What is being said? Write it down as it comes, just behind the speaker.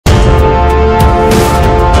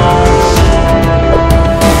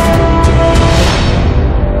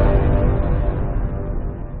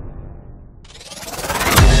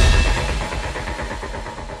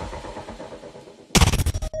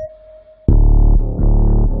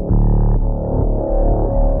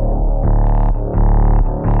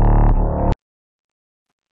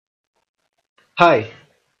Hi,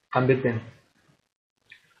 I'm Bipin.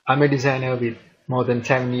 I'm a designer with more than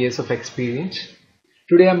 7 years of experience.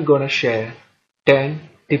 Today I'm gonna share 10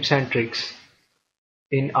 tips and tricks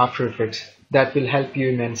in After Effects that will help you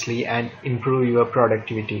immensely and improve your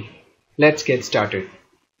productivity. Let's get started.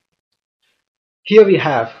 Here we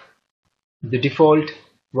have the default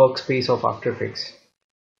workspace of After Effects.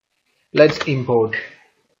 Let's import.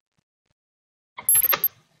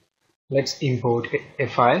 Let's import a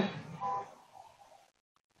file.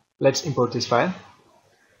 Let's import this file.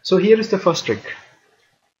 So here is the first trick.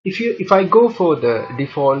 If I go for the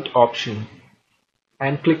default option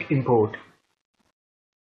and click import,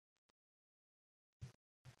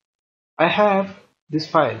 I have this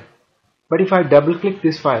file, but if I double click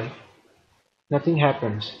this file, nothing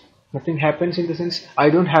happens. Nothing happens in the sense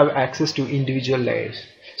I don't have access to individual layers.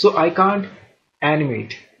 So I can't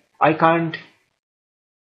animate. I can't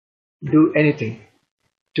do anything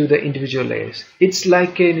to the individual layers. It's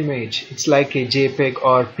like an image. It's like a JPEG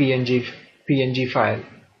or PNG file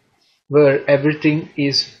where everything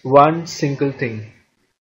is one single thing.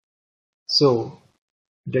 So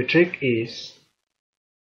the trick is,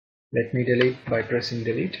 let me delete by pressing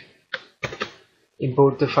delete.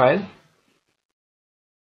 Import the file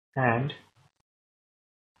and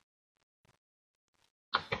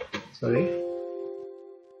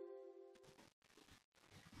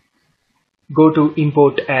go to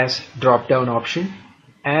import as drop down option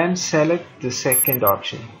and select the second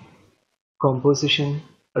option, composition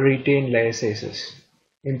retain layer sizes.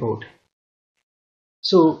 Import.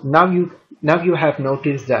 So now you have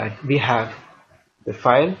noticed that we have the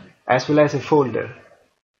file as well as a folder,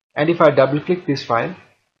 and if I double click this file,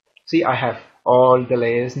 see, I have all the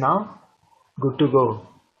layers now. Good to go.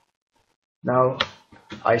 Now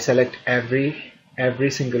I select every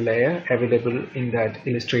single layer available in that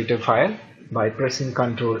Illustrator file by pressing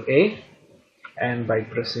Ctrl A, and by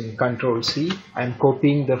pressing Ctrl C I'm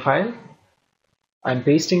copying the file. I'm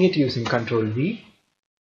pasting it using Ctrl V.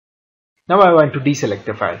 Now I want to deselect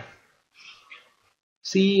the file.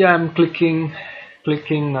 See, I'm clicking,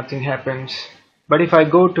 nothing happens. But if I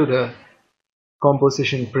go to the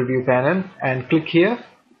composition preview panel and click here,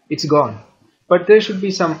 it's gone. But there should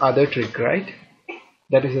be some other trick, right?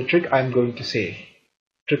 That is the trick I'm going to say.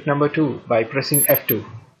 Trick number 2, by pressing F2.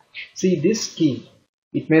 See, this key,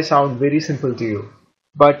 it may sound very simple to you,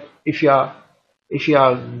 but if you are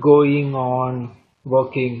going on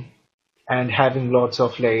working and having lots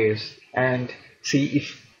of layers, and see,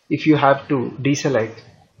 if you have to deselect,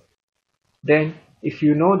 then if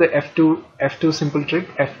you know the F2 simple trick,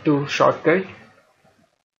 F2 shortcut,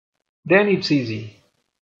 then it's easy.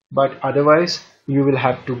 But otherwise you will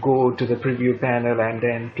have to go to the preview panel and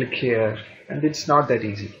then click here, and it's not that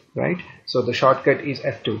easy, right? So the shortcut is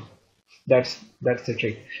F2. That's the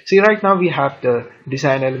trick. See, right now we have the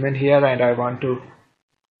design element here, and I want to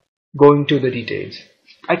go into the details.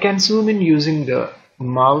 I can zoom in using the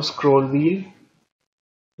mouse scroll wheel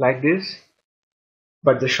like this,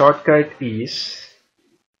 but the shortcut is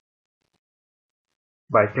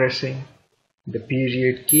by pressing the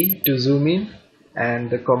period key to zoom in and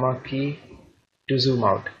the comma key to zoom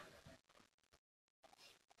out.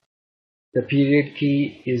 The period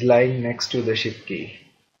key is lying next to the shift key.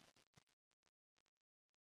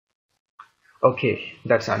 Okay,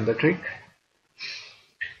 that's another trick.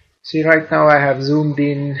 See, right now I have zoomed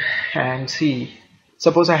in, and see,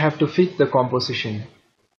 suppose I have to fit the composition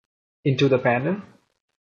into the panel.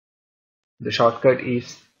 The shortcut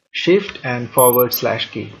is shift and /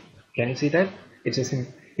 key. Can you see that?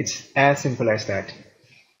 It's as simple as that.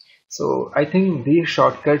 So I think these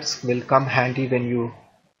shortcuts will come handy when you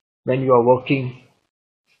are working,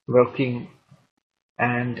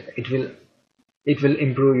 and it will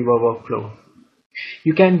improve your workflow.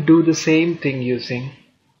 You can do the same thing using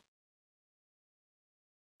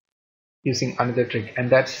another trick, and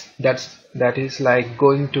that is like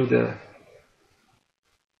going to the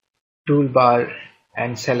toolbar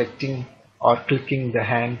and selecting or clicking the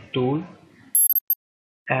hand tool,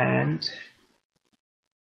 and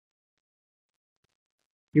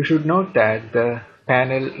you should note that the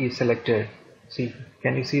panel is selected. See,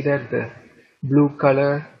 can you see that the blue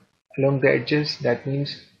color along the edges? That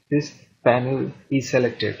means this panel is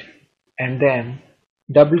selected. And then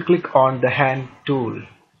double click on the hand tool.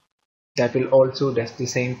 That will also does the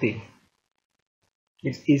same thing.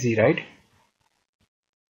 It's easy, right?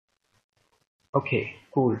 Okay,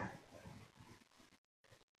 cool.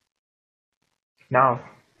 Now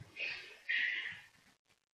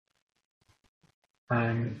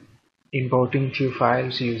I'm importing few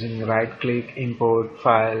files using right click, import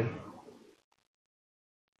file.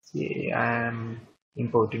 See, I'm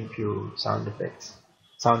importing few sound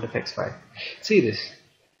effects file. See this.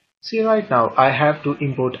 See right now I have to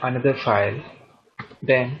import another file.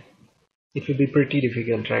 Then it will be pretty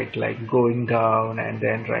difficult, right? Like going down and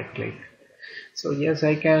then right click. So yes,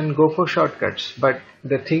 I can go for shortcuts, but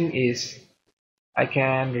the thing is I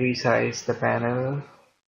can resize the panel,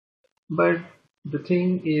 but the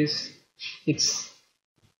thing is it's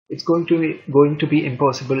it's going to be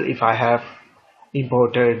impossible if I have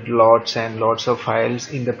imported lots and lots of files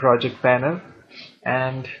in the project panel,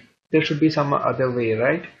 and there should be some other way,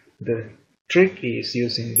 right? The trick is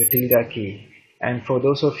using the tilde key, and for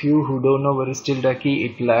those of you who don't know what is tilde key,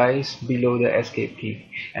 it lies below the escape key,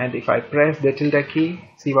 and if I press the tilde key,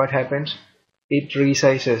 see what happens. It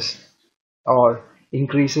resizes or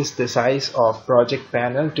increases the size of project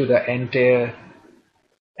panel to the entire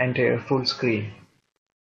full screen.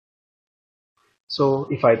 So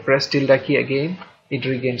if I press tilde key again, it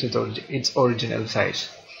regains its original size.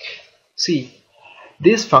 See,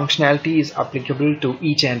 this functionality is applicable to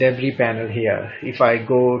each and every panel here. If I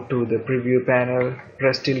go to the preview panel,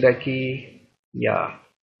 press tilde key, yeah,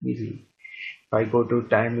 easy. If I go to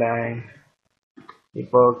timeline,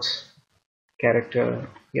 it works. Character,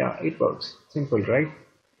 yeah, it works. Simple, right?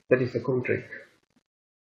 That is the cool trick.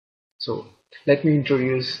 So let me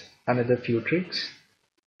introduce another few tricks.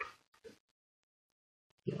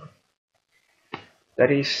 Yeah.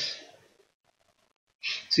 That is,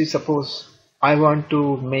 see, suppose I want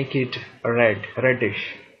to make it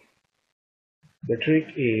reddish. The trick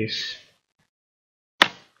is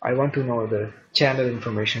I want to know the channel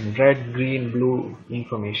information, red, green, blue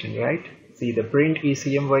information, right? See, the print is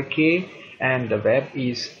CMYK and the web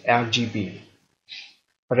is RGB,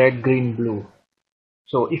 red, green, blue.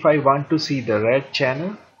 So if I want to see the red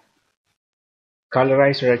channel,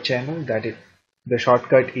 colorized red channel, that is, the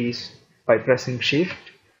shortcut is by pressing Shift,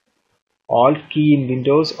 Alt key in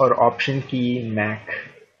Windows or Option key in Mac,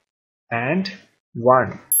 and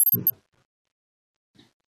 1,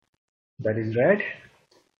 that is red,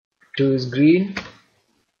 2 is green,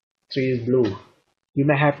 3 is blue. You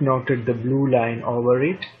may have noted the blue line over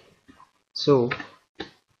it. So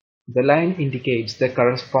the line indicates the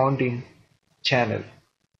corresponding channel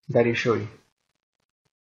that is showing.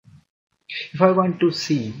 If I want to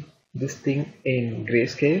see this thing in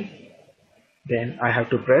grayscale, then I have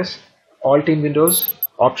to press Alt in Windows,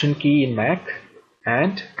 Option key in Mac,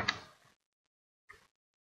 and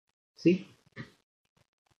see.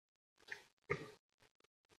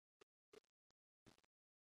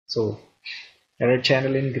 So red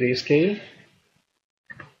channel in grayscale,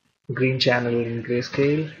 green channel in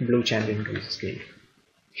grayscale, blue channel in grayscale.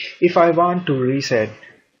 If I want to reset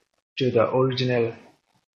to the original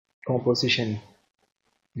composition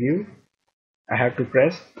view, I have to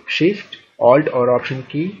press Shift, Alt or Option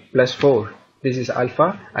key plus 4. This is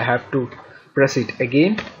alpha. I have to press it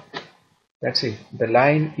again. That's it. The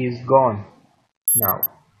line is gone now.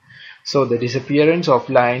 So the disappearance of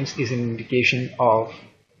lines is an indication of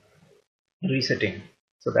resetting.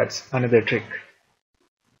 So that's another trick.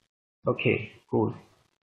 Okay, cool.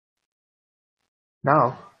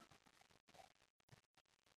 Now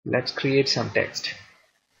let's create some text.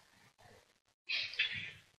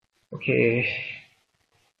 Okay,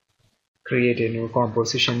 create a new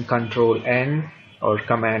composition, Control N or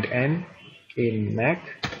Command N in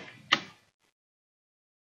Mac.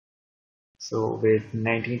 So with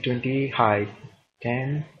 1920 height,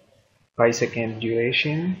 10, 5-second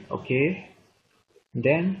duration, okay.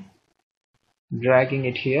 Then dragging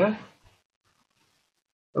it here.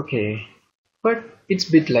 Okay, but it's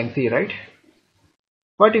a bit lengthy, right?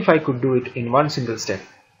 What if I could do it in one single step?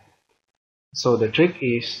 So the trick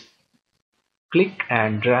is click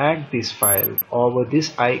and drag this file over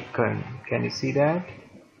this icon. Can you see that?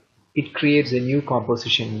 It creates a new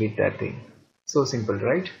composition with that thing. So simple,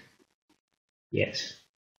 right? Yes.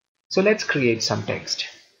 So let's create some text.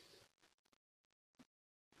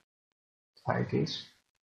 Height is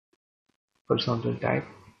horizontal type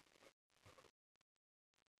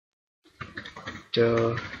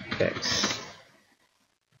the text.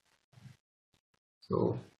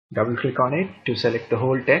 So double click on it to select the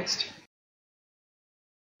whole text.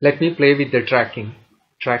 Let me play with the tracking.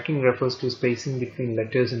 Tracking refers to spacing between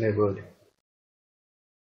letters in a word.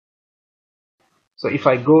 So if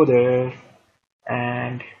I go there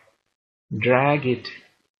and drag it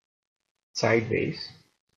sideways,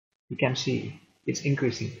 you can see it's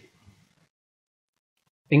increasing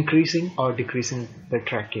or decreasing the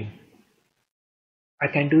tracking. I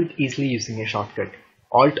can do it easily using a shortcut,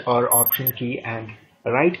 Alt or Option key and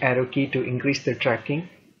right arrow key to increase the tracking,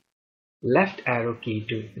 left arrow key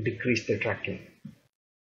to decrease the tracking.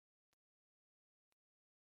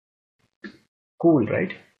 Cool,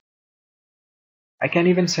 right? I can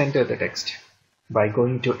even center the text by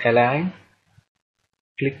going to Align,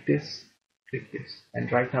 click this,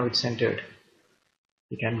 and right now it's centered.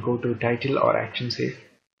 You can go to Title or Action Save,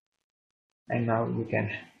 and now you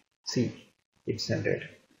can see it's centered.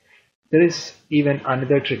 There is even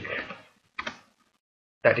another trick,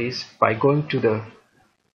 that is by going to the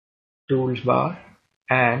toolbar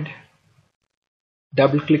and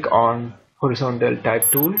double click on horizontal type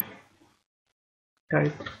tool,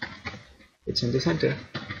 type, it's in the center.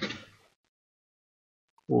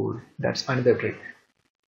 Cool, that's another trick.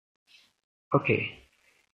 Okay,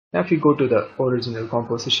 now if you go to the original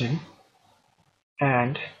composition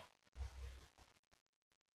and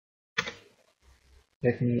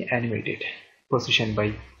let me animate it, position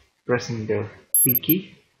by pressing the P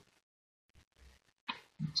key.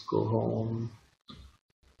 Let's go home.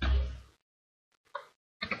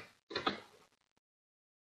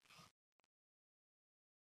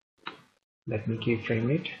 Let me keyframe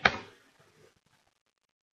it.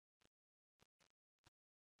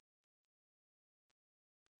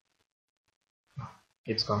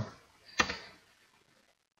 It's gone.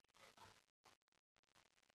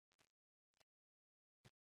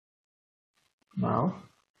 Now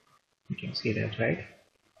you can see that, right?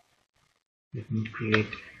 Let me create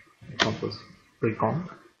a compose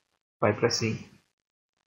pre-comp by pressing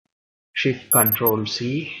Shift Control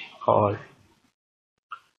C or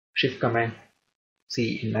Shift Command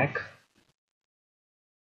C in Mac.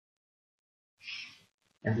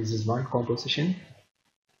 And this is one composition.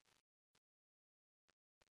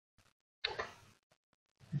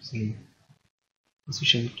 See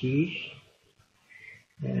position key,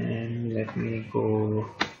 and let me go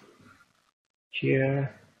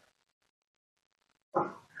here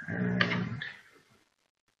and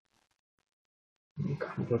make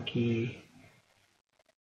another key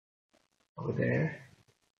over there.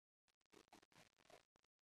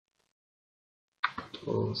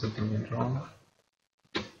 Oh, something went wrong.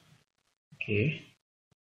 Okay,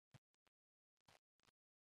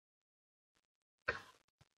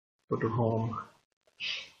 go to home,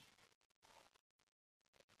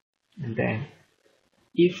 and then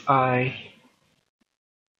if I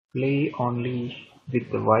play only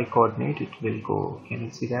with the Y coordinate, it will go, can you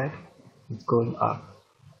see that? It's going up.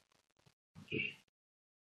 Okay,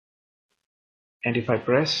 and if I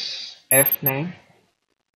press F9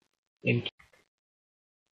 in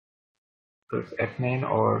press F9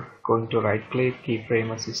 or going to right click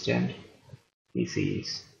keyframe assistant,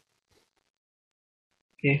 PCs.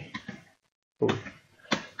 Okay, cool.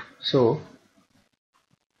 So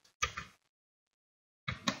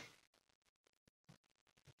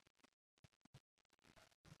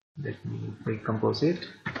let me recompose it.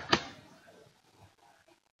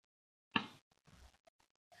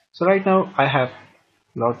 So right now I have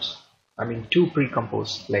two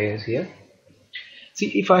pre-composed layers here.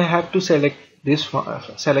 See, if I have to select this one,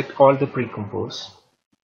 select all the pre-compose,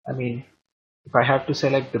 if I have to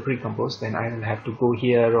select the pre-compose, then I will have to go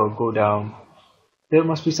here or go down. There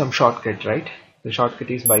must be some shortcut, right? The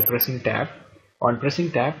shortcut is by pressing tab. On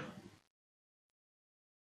pressing tab,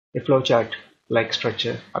 a flowchart like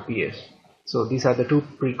structure appears. So these are the two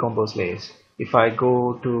pre-compose layers. If I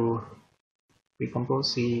go to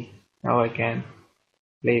pre-compose, see, now I can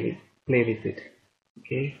play with it.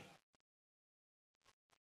 Okay,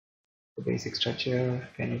 the basic structure,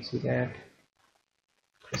 can you see that?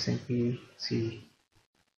 Pressing P, see,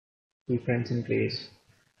 keyframes in place.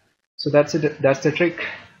 So that's it, that's the trick.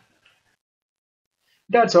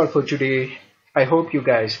 That's all for today. I hope you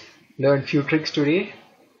guys learned few tricks today.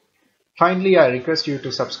 Finally, I request you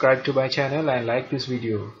to subscribe to my channel and like this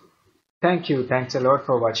video. Thanks a lot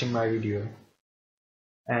for watching my video,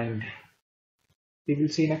 and we will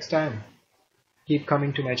see you next time. Keep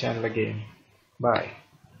coming to my channel again. Bye.